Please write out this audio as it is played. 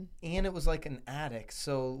And it was like an attic.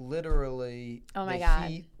 So literally Oh my the God.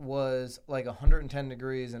 heat was like 110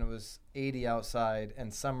 degrees and it was 80 outside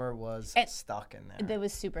and Summer was stuck in there. It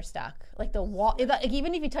was super stuck. Like the wall, like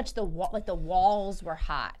even if you touch the wall, like the walls were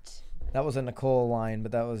hot. That was a Nicole line,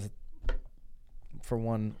 but that was, for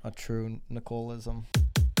one, a true Nicoleism.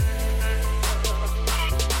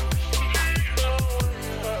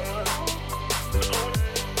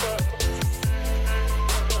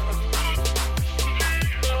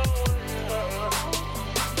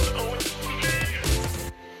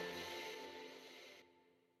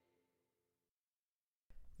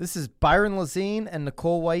 This is Byron Lazine and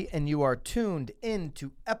Nicole White, and you are tuned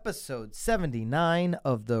into episode 79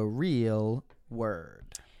 of The Real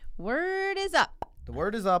Word. Word is up. The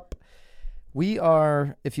word is up. We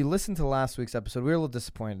are, if you listen to last week's episode, we were a little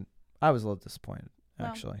disappointed. I was a little disappointed,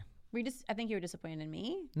 actually. I think you were disappointed in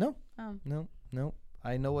me. No. No.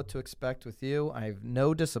 I know what to expect with you. I have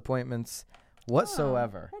no disappointments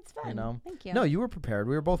whatsoever. That's fun. You know? Thank you. No, you were prepared.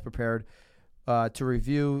 We were both prepared to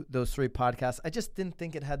review those 3 podcasts. I just didn't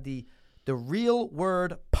think it had the real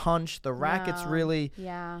word punch. The Rackets really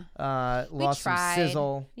lost some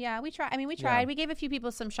sizzle. Yeah, we tried. I mean, we tried. Yeah. We gave a few people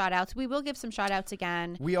some shout outs. We will give some shout outs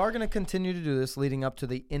again. We are going to continue to do this leading up to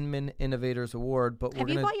the Inman Innovators Award, but we're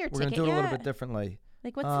going to do it a little bit differently.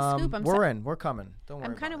 Like, what's the scoop? We're coming. Don't worry.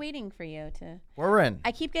 I'm kind of waiting for you to. We're in.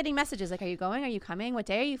 I keep getting messages like, are you going? Are you coming? What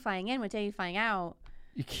day are you flying in? What day are you flying out?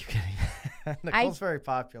 You keep getting that. Nicole's very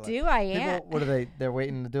popular. Do I am? People, what are they? They're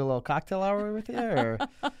waiting to do a little cocktail hour with you, or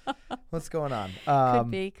what's going on?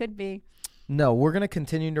 Could be. No, we're going to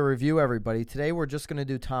continue to review everybody. Today we're just going to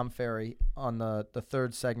do Tom Ferry on the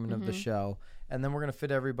third segment of the show, and then we're going to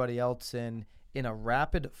fit everybody else in a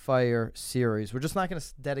rapid fire series. We're just not going to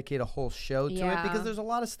dedicate a whole show to it because there's a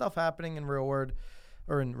lot of stuff happening in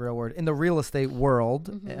in the real estate world,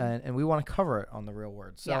 and we want to cover it on the Real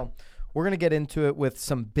Word. So we're going to get into it with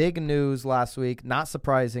some big news last week, not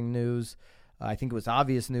surprising news. I think it was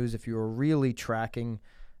obvious news if you were really tracking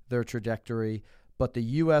their trajectory. But the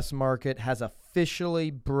U.S. market has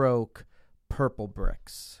officially broke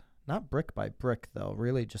Purplebricks. Not brick by brick, though.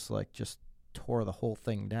 Really just tore the whole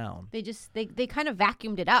thing down. They kind of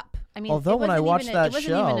vacuumed it up. I mean, although when I watched that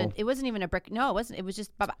show, it wasn't even a brick. No, it wasn't. It was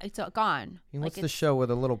just it's gone. What's the show with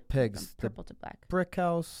the little pigs? Purple to black. Brick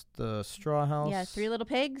house, the straw house. Yeah, 3 little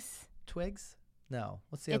pigs. Twigs? No.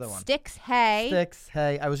 What's the other one? Sticks Hay. Sticks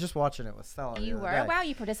Hay. I was just watching it with Stella. You were? Wow,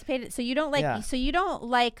 you participated. So you don't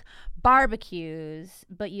like barbecues,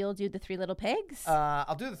 but you'll do the 3 little pigs?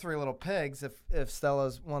 I'll do the 3 little pigs if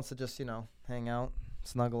Stella wants to just, hang out,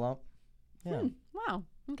 snuggle up. Yeah. Wow.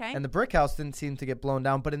 Okay. And the brick house didn't seem to get blown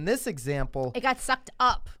down, but in this example, it got sucked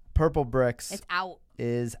up. Purplebricks It's out.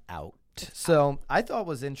 Is out. So I thought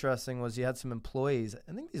was interesting was you had some employees.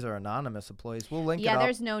 I think these are anonymous employees. We'll link it up. Yeah,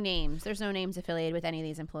 there's no names. There's no names affiliated with any of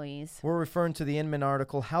these employees. We're referring to the Inman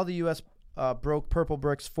article, How the U.S. Broke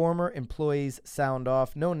Purplebricks. Former employees sound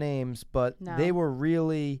off. No names, but they were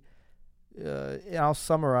really, I'll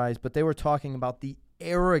summarize, but they were talking about the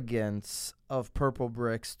arrogance of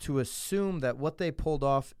Purplebricks to assume that what they pulled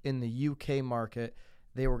off in the UK market,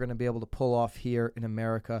 they were going to be able to pull off here in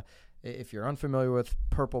America. If you're unfamiliar with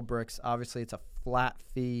Purplebricks, obviously it's a flat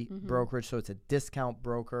fee brokerage, so it's a discount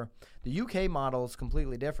broker. The UK model is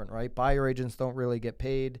completely different, right? Buyer agents don't really get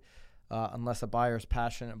paid unless a buyer is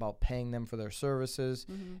passionate about paying them for their services,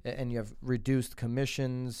 and you have reduced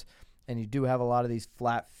commissions, and you do have a lot of these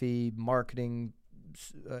flat fee marketing,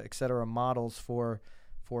 et cetera, models for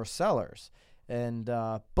sellers. And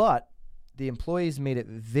but the employees made it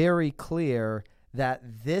very clear that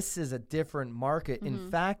this is a different market.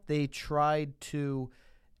 In fact, they tried to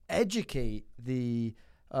educate the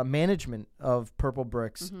management of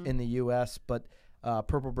Purplebricks in the U.S., but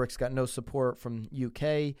Purplebricks got no support from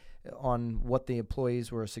UK on what the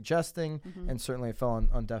employees were suggesting, and certainly it fell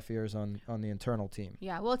on deaf ears on the internal team.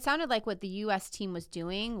 Yeah, well, it sounded like what the U.S. team was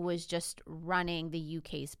doing was just running the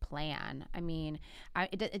UK's plan. I mean,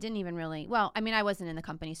 it didn't even really. Well, I mean, I wasn't in the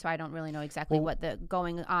company, so I don't really know exactly what the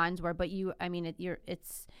going-ons were. But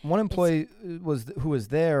it's one employee who was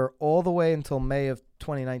there all the way until May of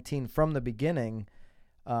 2019 from the beginning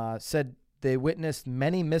said they witnessed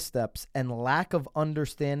many missteps and lack of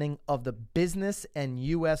understanding of the business and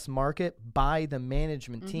U.S. market by the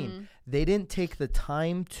management team. They didn't take the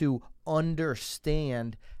time to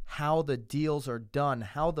understand how the deals are done,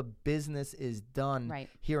 how the business is done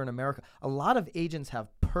here in America. A lot of agents have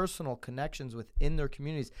personal connections within their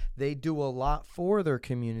communities. They do a lot for their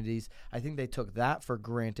communities. I think they took that for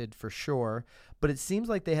granted for sure. But it seems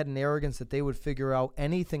like they had an arrogance that they would figure out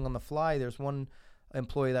anything on the fly. There's one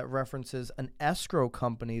employee that references an escrow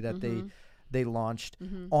company that they launched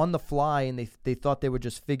on the fly, and they thought they would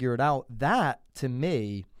just figure it out. That, to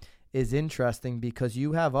me, is interesting because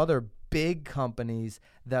you have other big companies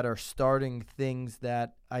that are starting things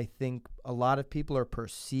that I think a lot of people are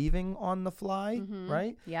perceiving on the fly,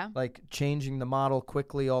 right? Yeah. Like changing the model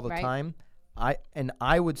quickly all the time.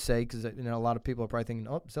 I would say, because a lot of people are probably thinking,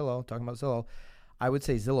 oh, Zillow, talking about Zillow. I would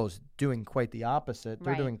say Zillow's doing quite the opposite.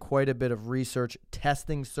 They're doing quite a bit of research,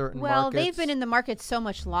 testing certain markets. Well, they've been in the market so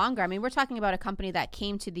much longer. I mean, we're talking about a company that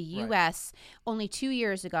came to the U.S. only 2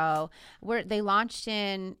 years ago. Where they launched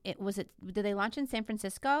in, did they launch in San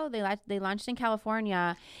Francisco? They launched in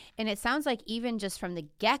California. And it sounds like even just from the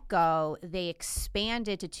get-go, they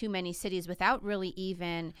expanded to too many cities without really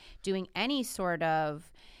even doing any sort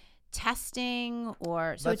of testing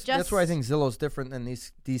or so that's where I think Zillow's different than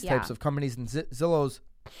these types of companies. And Zillow's,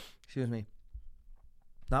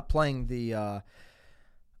 not playing the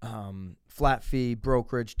flat fee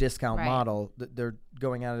brokerage discount model. They're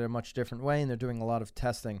going at it a much different way, and they're doing a lot of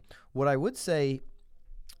testing. What I would say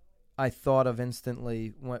I thought of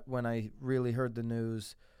instantly when I really heard the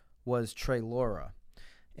news was Trailora.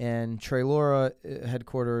 And Trailora,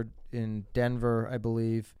 headquartered in Denver, I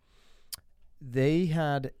believe, they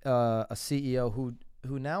had a CEO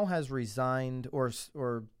who now has resigned or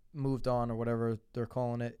moved on or whatever they're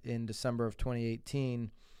calling it in December of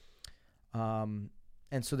 2018. And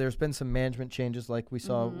so there's been some management changes like we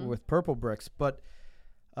saw with Purplebricks. But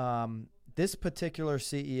this particular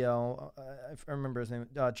CEO, I remember his name,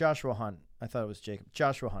 Joshua Hunt. I thought it was Jacob.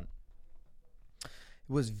 Joshua Hunt. It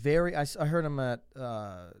was I heard him at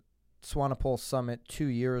Swanepoel Summit 2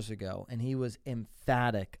 years ago, and he was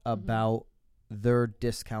emphatic about their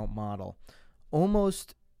discount model,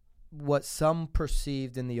 almost what some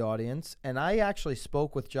perceived in the audience. And I actually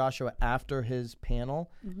spoke with Joshua after his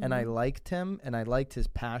panel, and I liked him, and I liked his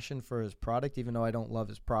passion for his product, even though I don't love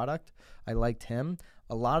his product. I liked him.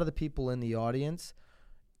 A lot of the people in the audience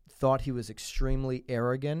thought he was extremely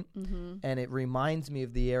arrogant, and it reminds me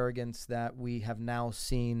of the arrogance that we have now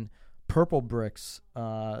seen Purplebricks,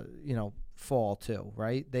 fall to,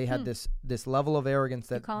 right? They had this level of arrogance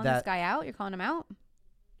that... You're calling this guy out? You're calling him out?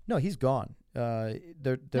 No, he's gone. No,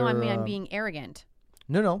 I mean, I'm being arrogant.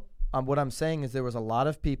 No. What I'm saying is there was a lot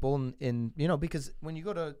of people in because when you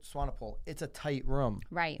go to Swanepoel, it's a tight room.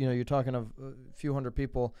 Right. You're talking of a few hundred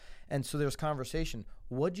people. And so there's conversation.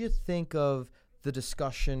 What'd you think of the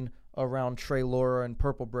discussion around Trailora and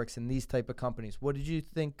Purplebricks and these type of companies? What did you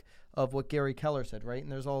think of what Gary Keller said, right?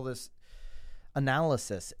 And there's all this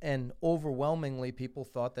analysis, and overwhelmingly people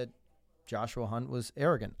thought that Joshua Hunt was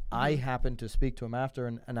arrogant. I happened to speak to him after,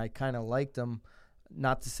 and I kind of liked him,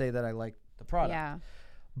 not to say that I liked the product. Yeah.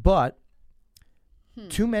 But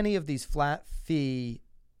too many of these flat fee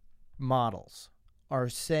models are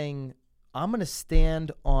saying, I'm going to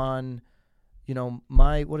stand on,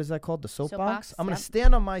 my, what is that called? The soapbox? I'm going to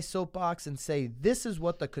stand on my soapbox and say, this is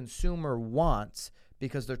what the consumer wants,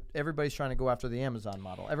 because everybody's trying to go after the Amazon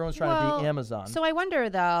model. Everyone's trying to be Amazon. So I wonder,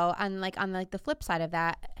 though, on the flip side of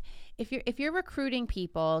that, if you're recruiting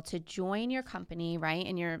people to join your company, right?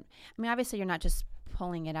 And obviously you're not just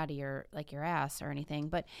pulling it out of your ass or anything,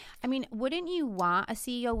 but I mean, wouldn't you want a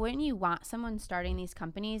CEO? Wouldn't you want someone starting these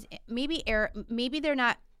companies? Maybe they're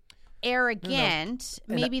not arrogant,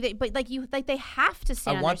 maybe they have to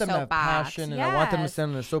stand on their soapbox. I want them to have passion, and I want them to stand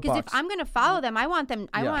on their soapbox. Because if I'm going to follow them, I want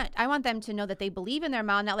them to know that they believe in their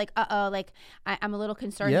model. Not like, I'm a little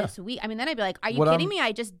concerned this week. I mean, then I'd be like, are you kidding me?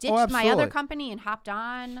 I just ditched my other company and hopped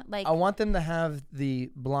on. Like, I want them to have the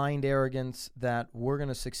blind arrogance that we're going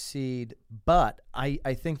to succeed. But I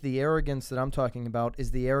think the arrogance that I'm talking about is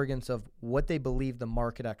the arrogance of what they believe the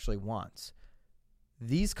market actually wants.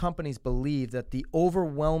 These companies believe that the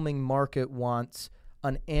overwhelming market wants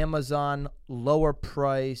an Amazon lower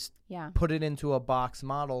priced, put it into a box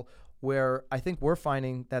model, where I think we're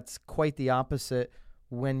finding that's quite the opposite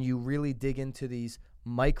when you really dig into these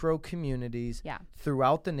micro communities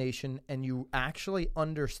throughout the nation and you actually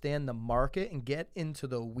understand the market and get into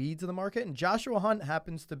the weeds of the market. And Joshua Hunt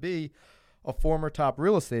happens to be a former top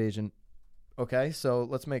real estate agent. Okay, so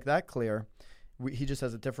let's make that clear. He just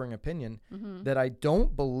has a differing opinion that I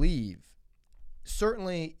don't believe,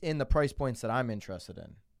 certainly in the price points that I'm interested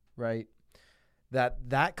in, right,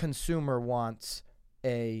 that consumer wants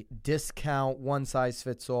a discount, one size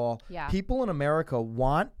fits all. Yeah. People in America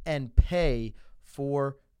want and pay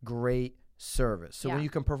for great service. So when you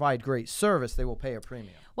can provide great service, they will pay a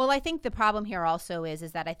premium. Well, I think the problem here also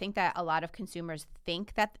is that I think that a lot of consumers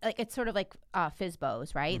think that, like, it's sort of like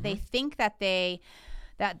FSBOs, right? They think that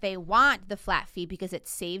that they want the flat fee because it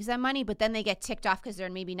saves them money, but then they get ticked off because they're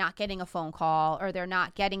maybe not getting a phone call or they're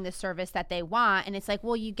not getting the service that they want. And it's like,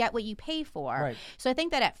 well, you get what you pay for. Right. So I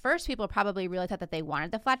think that at first people probably really thought that they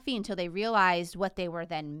wanted the flat fee until they realized what they were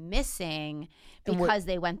then missing because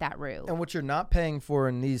they went that route. And what you're not paying for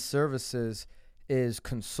in these services is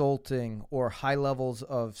consulting or high levels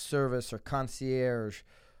of service or concierge,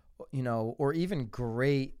 or even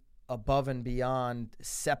great above and beyond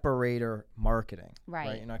separator marketing.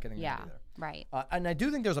 Right. You're not getting that either. Right. And I do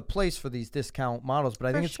think there's a place for these discount models, but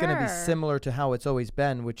I think it's going to be similar to how it's always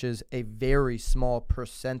been, which is a very small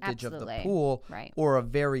percentage of the pool or a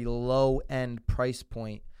very low end price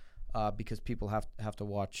point, because people have to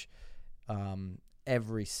watch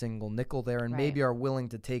every single nickel there and maybe are willing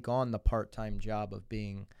to take on the part-time job of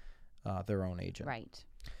being their own agent. Right.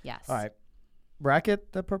 Yes. All right.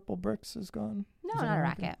 Racket, the Purplebricks is gone? No, not a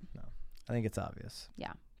racket. No. I think it's obvious.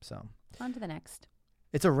 Yeah. So. On to the next.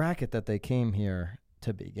 It's a racket that they came here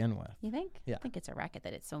to begin with. You think? Yeah. I think it's a racket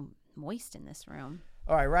that it's so moist in this room.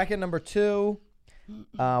 All right. Racket number 2.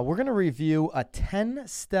 We're going to review a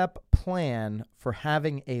 10-step plan for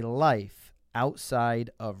having a life outside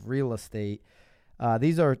of real estate.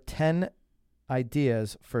 These are 10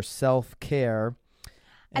 ideas for self-care.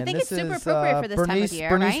 I think it's super appropriate for this time of year,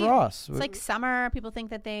 Bernice right? Ross. It's like summer. People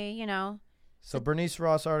think that they, So Bernice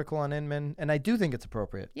Ross article on Inman, and I do think it's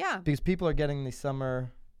appropriate. Yeah. Because people are getting the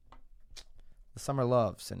summer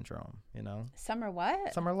love syndrome, Summer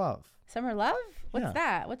what? Summer love. Summer love? What's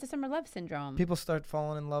that? What's a summer love syndrome? People start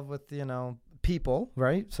falling in love with, people,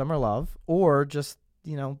 right? Summer love, or just,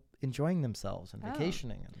 enjoying themselves and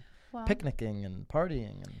vacationing and picnicking and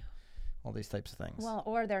partying and all these types of things. Well,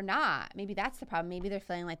 or they're not. Maybe that's the problem. Maybe they're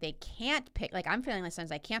feeling like they can't pick. Like I'm feeling like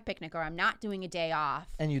sometimes I can't picnic or I'm not doing a day off.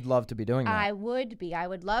 And you'd love to be doing that. I would be. I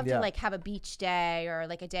would love to like have a beach day or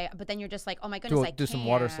like a day. But then you're just like, oh my goodness, I can't. Do some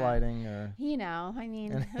water sliding or. It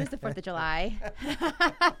was the 4th of July.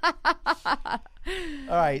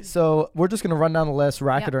 All right. So we're just going to run down the list,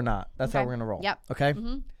 racket or not. That's how we're going to roll. Yep. Okay.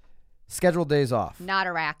 Mm-hmm. Scheduled days off. Not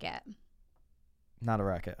a racket. Not a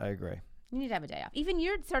racket. I agree. You need to have a day off. Even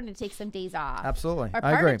you're starting to take some days off. Absolutely. Or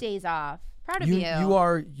part of days off. Proud of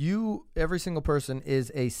you. You every single person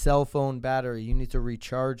is a cell phone battery. You need to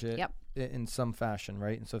recharge it in some fashion,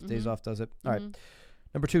 right? And so if days off does it. All right.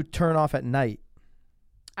 Number 2, turn off at night.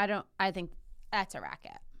 I think that's a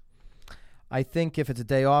racket. I think if it's a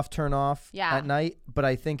day off, turn off at night. But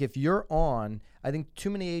I think if you're on, I think too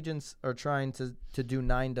many agents are trying to do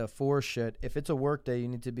 9 to 4 shit. If it's a work day, you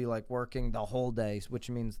need to be like working the whole day, which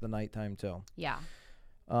means the nighttime too. Yeah.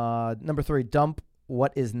 Number 3, dump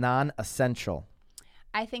what is non-essential.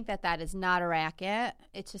 I think that is not a racket.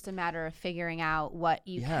 It's just a matter of figuring out what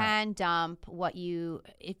you can dump,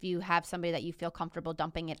 if you have somebody that you feel comfortable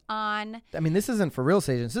dumping it on. I mean, this isn't for real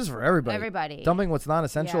estate agents. This is for everybody. Everybody. Dumping what's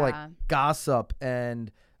non-essential, like gossip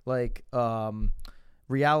and like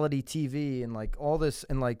reality TV and like all this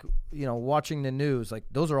and like, watching the news. Like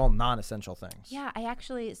those are all non-essential things. Yeah, I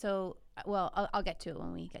actually, I'll get to it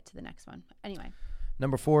when we get to the next one. Anyway.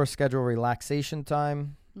 Number 4, schedule relaxation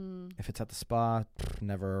time. If it's at the spa,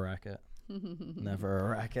 never a racket. Never a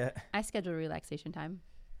racket. I schedule relaxation time.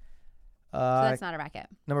 So that's not a racket.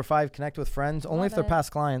 Number 5, connect with friends. Only if they're past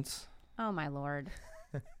clients. Oh, my Lord.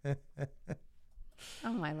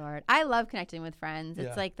 Oh, my Lord. I love connecting with friends.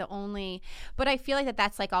 It's like the only, but I feel like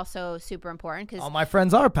that's like also super important because all my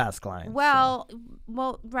friends are past clients. Well,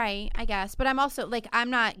 right, I guess. But I'm also like,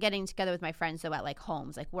 I'm not getting together with my friends though at like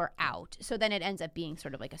homes. Like we're out. So then it ends up being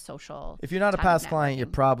sort of like a social. If you're not a past client, you're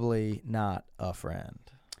probably not a friend.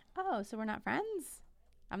 Oh, so we're not friends?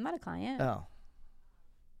 I'm not a client. Oh.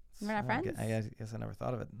 We're not friends? I guess I never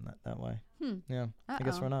thought of it that way. Yeah. I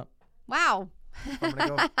guess we're not. Wow. I'm going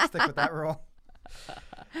to go stick with that rule.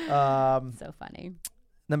 So funny.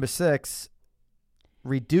 Number 6,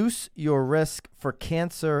 reduce your risk for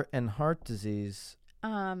cancer and heart disease.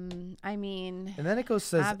 I mean, and then it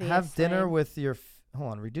says obviously. Have dinner with your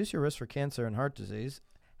reduce your risk for cancer and heart disease.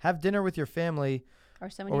 Have dinner with your family or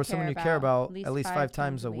someone you care about at least 5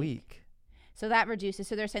 times a week. So that reduces.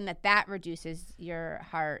 So they're saying that reduces your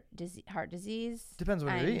heart disease. Depends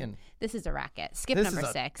what you're eating. This is a racket. Skip number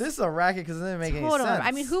 6. This is a racket because it doesn't make any sense.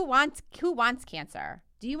 I mean, who wants cancer?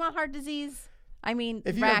 Do you want heart disease? I mean,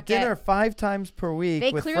 if you have dinner 5 times per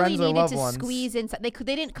week with friends or loved ones, they clearly needed to squeeze inside.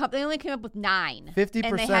 They didn't come. They only came up with 9. 50%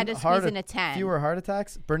 and they had to squeeze in a 10. Fewer heart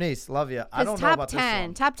attacks. Bernice, love you. I don't know about this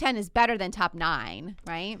one. Top 10 is better than top 9,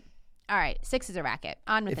 right? All right, 6 is a racket.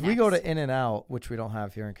 On with the next. If we go to In-N-Out, which we don't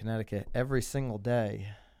have here in Connecticut, every single day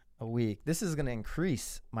a week, this is going to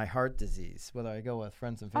increase my heart disease, whether I go with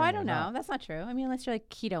friends and family. Oh, I don't know. That's not true. I mean, unless you're like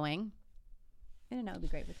ketoing. I don't know. It would be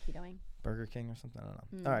great with ketoing. Burger King or something. I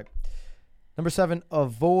don't know. All right. Number 7,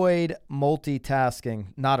 avoid multitasking.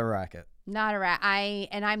 Not a racket. Not a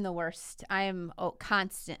I'm the worst. I am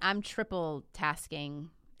constant. I'm triple tasking.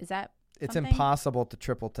 Is that It's something? impossible to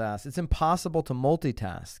triple task. It's impossible to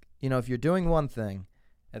multitask. You know, if you're doing one thing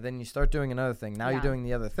and then you start doing another thing, now you're doing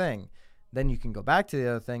the other thing. Then you can go back to the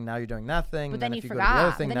other thing. Now you're doing that thing. But then if you go to the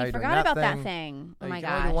other forgot. thing, Then now you you're doing forgot that about thing. that thing. Oh you my can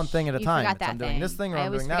gosh. only do one thing at a You time. forgot If that I'm doing thing. this thing or I I'm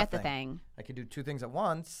always doing forget that the thing. thing. I can do 2 things at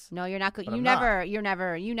once. No, you're not good. I'm You're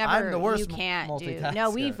never. I'm the worst You can't do. multitasker. No,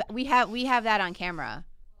 we have that on camera.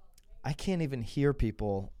 I can't even hear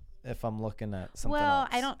people if I'm looking at something Well,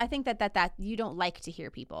 else. I think that you don't like to hear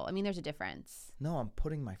people. I mean, there's a difference. No, I'm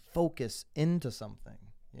putting my focus into something,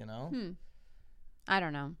 you know? I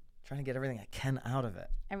don't know. Trying to get everything I can out of it.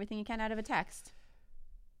 Everything you can out of a text.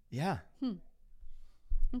 Yeah.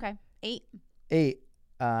 Okay. 8. 8,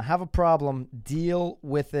 have a problem, deal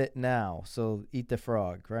with it now. So eat the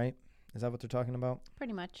frog, right? Is that what they're talking about?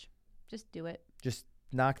 Pretty much. Just do it. Just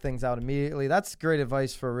knock things out immediately. That's great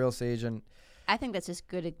advice for a real estate agent. I think that's just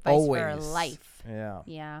good advice Always. for life. Yeah.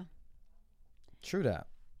 Yeah. True that.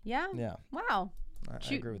 Yeah? Yeah. Wow. I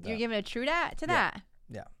agree with that. You're giving a true to that?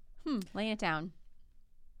 Yeah. Laying it down.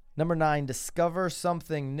 Number 9, discover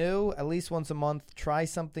something new. At least once a month, try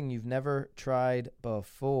something you've never tried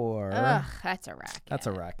before. Ugh, that's a racket. That's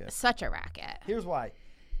a racket. Such a racket. Here's why.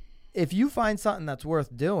 If you find something that's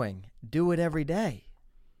worth doing, do it every day,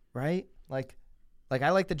 right? Like I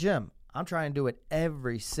like the gym. I'm trying to do it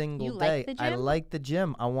every single You day. like the I gym? like the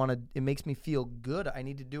gym. It makes me feel good. I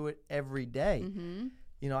need to do it every day. Mm-hmm.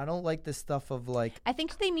 You know, I don't like this stuff of like, I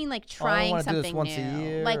think they mean like I trying wanna do this something once a new.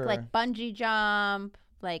 year, like or- bungee jump.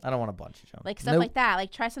 Like I don't want to bungee jump. Like stuff Nope. like that.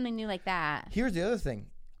 Like try something new like that. Here's the other thing.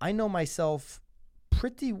 I know myself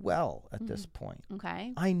pretty well at this point.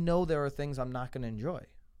 Okay. I know there are things I'm not going to enjoy.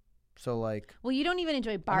 So like, Well, you don't even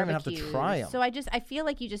enjoy I don't barbecues. even have to try 'em. So I feel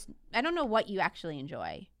like I don't know what you actually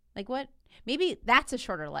enjoy. Like what? Maybe that's a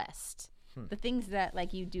shorter list. The things that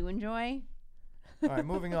like you do enjoy. all right,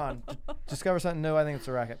 moving on. Discover something new. I think it's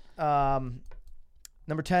a racket.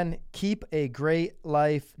 Number 10, keep a great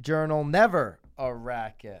life journal. Never a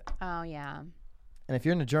racket. Oh yeah. And if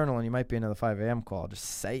you're in a journal and you might be into the 5 a.m. call, just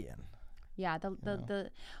saying. Yeah.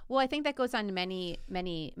 Well, I think that goes on to many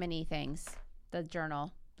things. The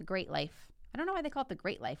journal, the great life. I don't know why they call it the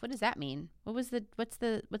great life. What does that mean? What's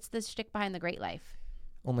the shtick behind the great life?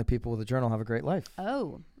 Only people with a journal have a great life.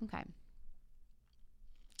 Oh, okay.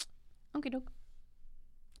 Okay, doke.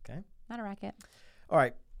 Okay. Not a racket. All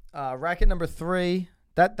right. Racket number 3.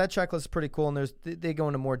 That checklist is pretty cool, and they go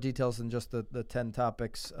into more details than just the 10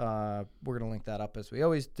 topics. We're going to link that up as we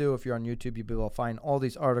always do. If you're on YouTube, you'll be able to find all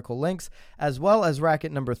these article links, as well as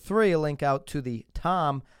racket number 3, a link out to the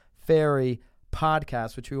Tom Ferry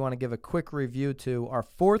podcast, which we want to give a quick review to. Our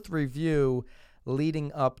 4th review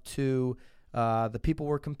leading up to the people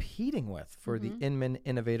we're competing with for the Inman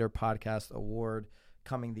Innovator Podcast Award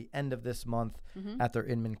coming the end of this month at their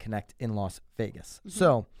Inman Connect in Las Vegas.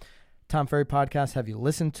 So, Tom Ferry podcast, have you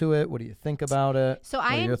listened to it? What do you think about it? So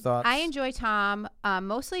what are your thoughts? I enjoy Tom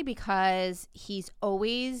mostly because he's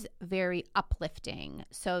always very uplifting.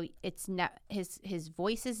 So it's his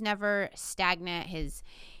voice is never stagnant.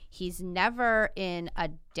 He's never in a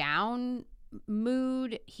down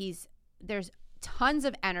mood. There's tons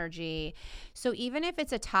of energy. So even if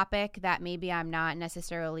it's a topic that maybe I'm not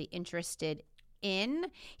necessarily interested in,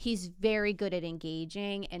 he's very good at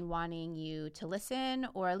engaging and wanting you to listen,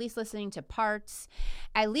 or at least listening to parts.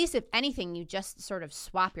 At least if anything, you just sort of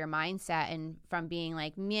swap your mindset and from being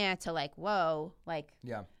like meh to like whoa, like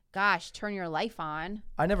gosh, turn your life on.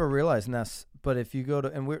 I never realized this, but if you go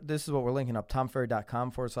to, and this is what we're linking up,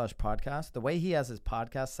 tomferry.com/podcast. The way he has his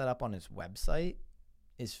podcast set up on his website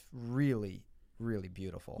is really, really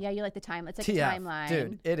beautiful. Yeah, you like the time. It's like a timeline.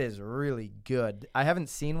 Dude, it is really good. I haven't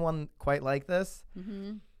seen one quite like this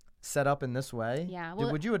set up in this way. Yeah.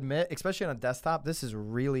 Well, would you admit, especially on a desktop, this is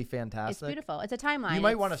really fantastic. It's beautiful. It's a timeline. You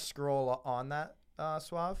might want to scroll on that,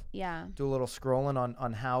 Suave. Yeah. Do a little scrolling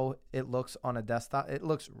on how it looks on a desktop. It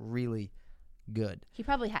looks really good. He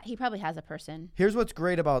probably has a person. Here's what's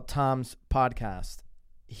great about Tom's podcast.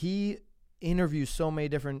 He interviews so many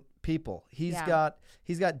different people. He's got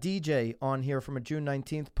DJ on here from a June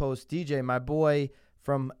 19th post. DJ, my boy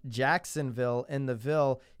from Jacksonville in the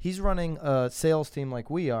Ville. He's running a sales team like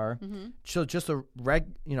we are. So just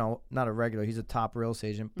not a regular, he's a top real estate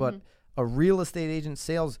agent, but a real estate agent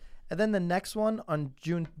sales. And then the next one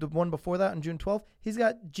the one before that on June 12th, he's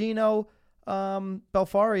got Gino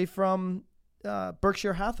Belfari from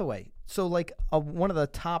Berkshire Hathaway. So like one of the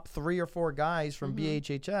top 3 or 4 guys from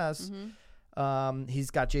BHHS.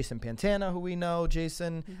 He's got Jason Pantana, who we know.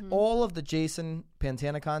 Jason, all of the Jason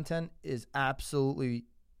Pantana content is absolutely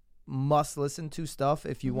must listen to stuff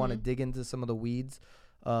if you want to dig into some of the weeds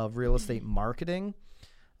of real estate marketing,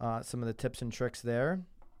 some of the tips and tricks there.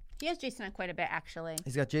 He has Jason on quite a bit, actually.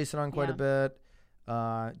 He's got Jason on quite a bit.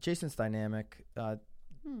 Jason's dynamic.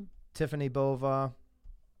 Tiffany Bova.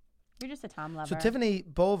 You're just a Tom lover. So Tiffany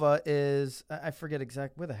Bova is, I forget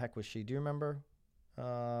exactly, where the heck was she? Do you remember?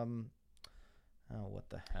 What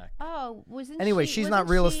the heck? Oh, wasn't anyway, she's not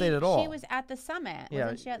real estate at all. She was at the summit.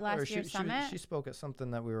 Wasn't she at last year's summit? She spoke at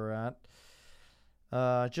something that we were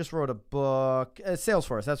at. Just wrote a book.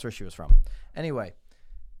 Salesforce, that's where she was from. Anyway,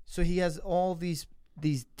 so he has all these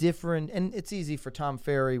different, and it's easy for Tom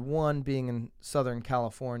Ferry, one, being in Southern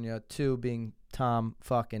California, two, being Tom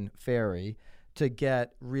fucking Ferry, to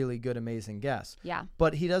get really good, amazing guests. Yeah.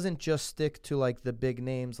 But he doesn't just stick to like the big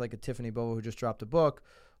names like a Tiffany Bova who just dropped a book,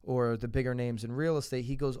 or the bigger names in real estate.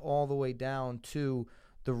 He goes all the way down to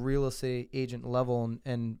the real estate agent level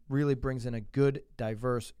and really brings in a good,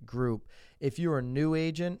 diverse group. If you're a new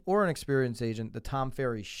agent or an experienced agent, the Tom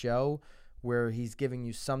Ferry Show, where he's giving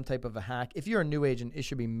you some type of a hack. If you're a new agent, it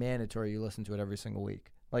should be mandatory you listen to it every single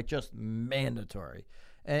week. Like, just mandatory.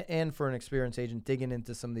 And for an experienced agent, digging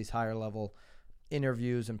into some of these higher level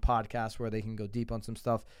interviews and podcasts where they can go deep on some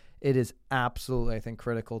stuff, it is absolutely, I think,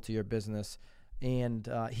 critical to your business. And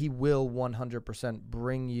he will 100%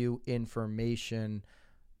 bring you information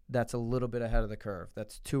that's a little bit ahead of the curve.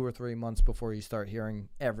 That's 2 or 3 months before you start hearing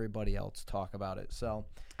everybody else talk about it. So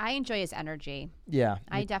I enjoy his energy. Yeah.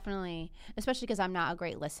 I definitely, especially because I'm not a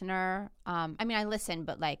great listener. I mean, I listen,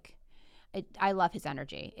 but like, I love his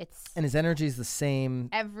energy. And his energy is the same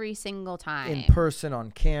every single time. In person, on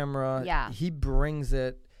camera. Yeah. He brings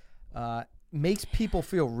it. Makes people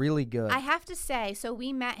feel really good. I have to say, so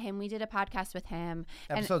we met him. We did a podcast with him.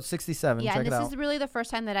 Episode 67. Yeah, check and it out. this is really the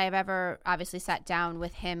first time that I've ever obviously sat down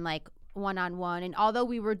with him like one-on-one. And although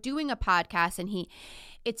we were doing a podcast, and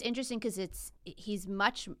it's interesting because he's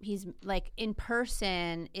like in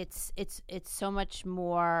person, it's so much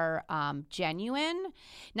more genuine.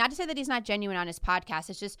 Not to say that he's not genuine on his podcast.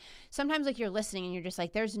 It's just sometimes like you're listening and you're just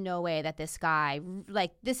like, there's no way that this guy,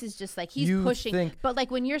 like, this is just like he's pushing. But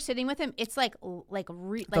like when you're sitting with him, it's like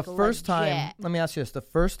the first legit. time. Let me ask you this: the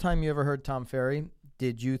first time you ever heard Tom Ferry,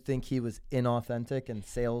 did you think he was inauthentic and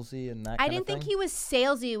salesy and that kind of thing? I didn't think he was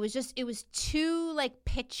salesy. It was too like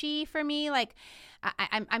pitchy for me. Like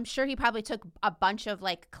I'm sure he probably took a bunch of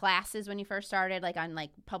like classes when he first started, like on like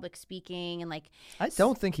public speaking and like. I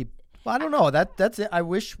don't think he. Well, I don't know. That's it. I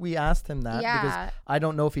wish we asked him that because I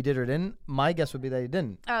don't know if he did or didn't. My guess would be that he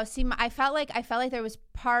didn't. Oh, see, I felt like there was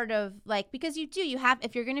part of like, because you have,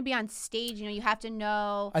 if you're going to be on stage, you have to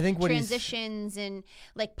know I think transitions and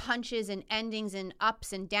like punches and endings and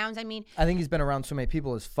ups and downs. I mean, I think he's been around so many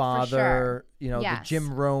people. His father, sure. The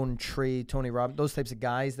Jim Rohn tree, Tony Robbins, those types of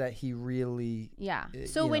guys that he really. Yeah.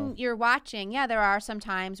 So when you're watching, there are some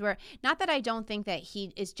times where, not that I don't think that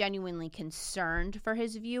he is genuinely concerned for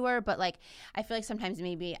his viewer, but like I feel like sometimes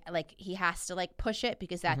maybe like he has to like push it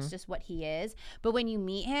because that's just what he is. But when you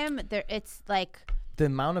meet him, it's like the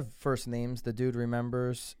amount of first names the dude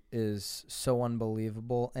remembers is so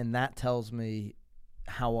unbelievable, and that tells me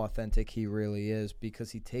how authentic he really is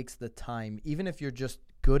because he takes the time. Even if you're just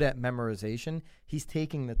good at memorization, he's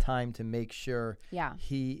taking the time to make sure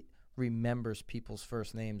he remembers people's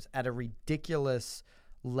first names at a ridiculous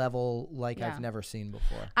level like I've never seen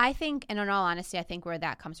before. I think, and in all honesty, I think where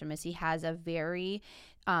that comes from is he has a very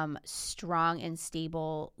strong and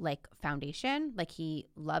stable like foundation. Like he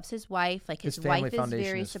loves his wife. Like his wife is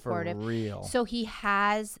very supportive. For real. So he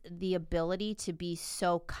has the ability to be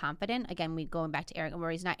so confident. Again, we going back to arrogant,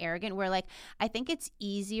 where he's not arrogant. Where like I think it's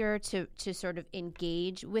easier to sort of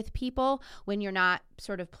engage with people when you're not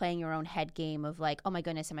sort of playing your own head game of like, oh my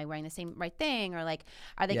goodness, am I wearing the same right thing, or like,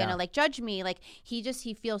 are they gonna like judge me? Like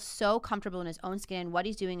he feels so comfortable in his own skin, what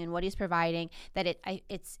he's doing and what he's providing, that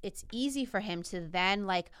it's easy for him to then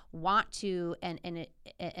like want to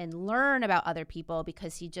and learn about other people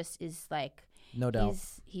because he just is like, no doubt,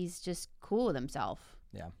 he's just cool with himself.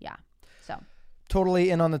 Yeah. So totally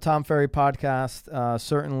in on the Tom Ferry podcast.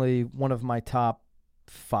 Certainly one of my top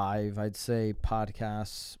 5, I'd say,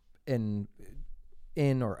 podcasts in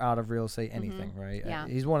or out of real estate, anything, right? Yeah.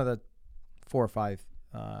 He's one of the 4 or 5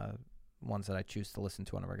 ones that I choose to listen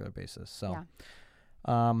to on a regular basis. So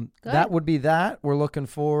that would be that. We're looking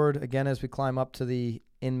forward, again, as we climb up to the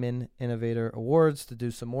Inman Innovator Awards, to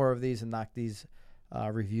do some more of these and knock these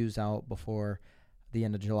reviews out before the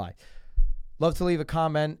end of July. Love to leave a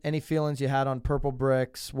comment, any feelings you had on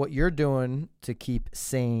Purplebricks, what you're doing to keep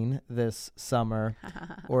sane this summer,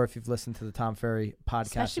 or if you've listened to the Tom Ferry podcast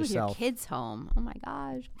Especially yourself. with your kids home. Oh, my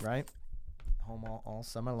gosh. Right? Home all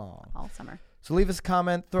summer long. All summer. So leave us a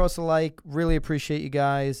comment, throw us a like. Really appreciate you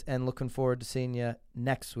guys, and looking forward to seeing you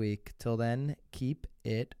next week. Till then, keep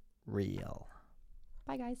it real.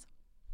 Bye, guys.